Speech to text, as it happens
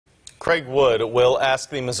Craig Wood will ask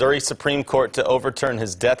the Missouri Supreme Court to overturn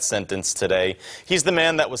his death sentence today. He's the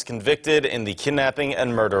man that was convicted in the kidnapping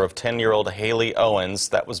and murder of 10-year-old Haley Owens.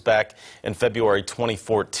 That was back in February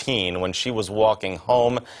 2014 when she was walking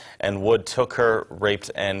home and Wood took her, raped,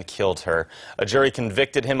 and killed her. A jury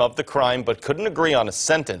convicted him of the crime but couldn't agree on a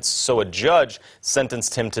sentence, so a judge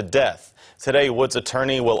sentenced him to death. Today, Wood's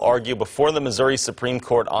attorney will argue before the Missouri Supreme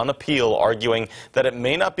Court on appeal, arguing that it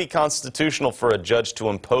may not be constitutional for a judge to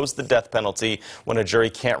impose the death penalty when a jury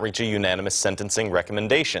can't reach a unanimous sentencing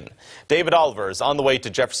recommendation. David Oliver is on the way to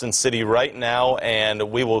Jefferson City right now, and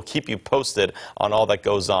we will keep you posted on all that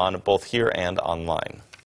goes on, both here and online.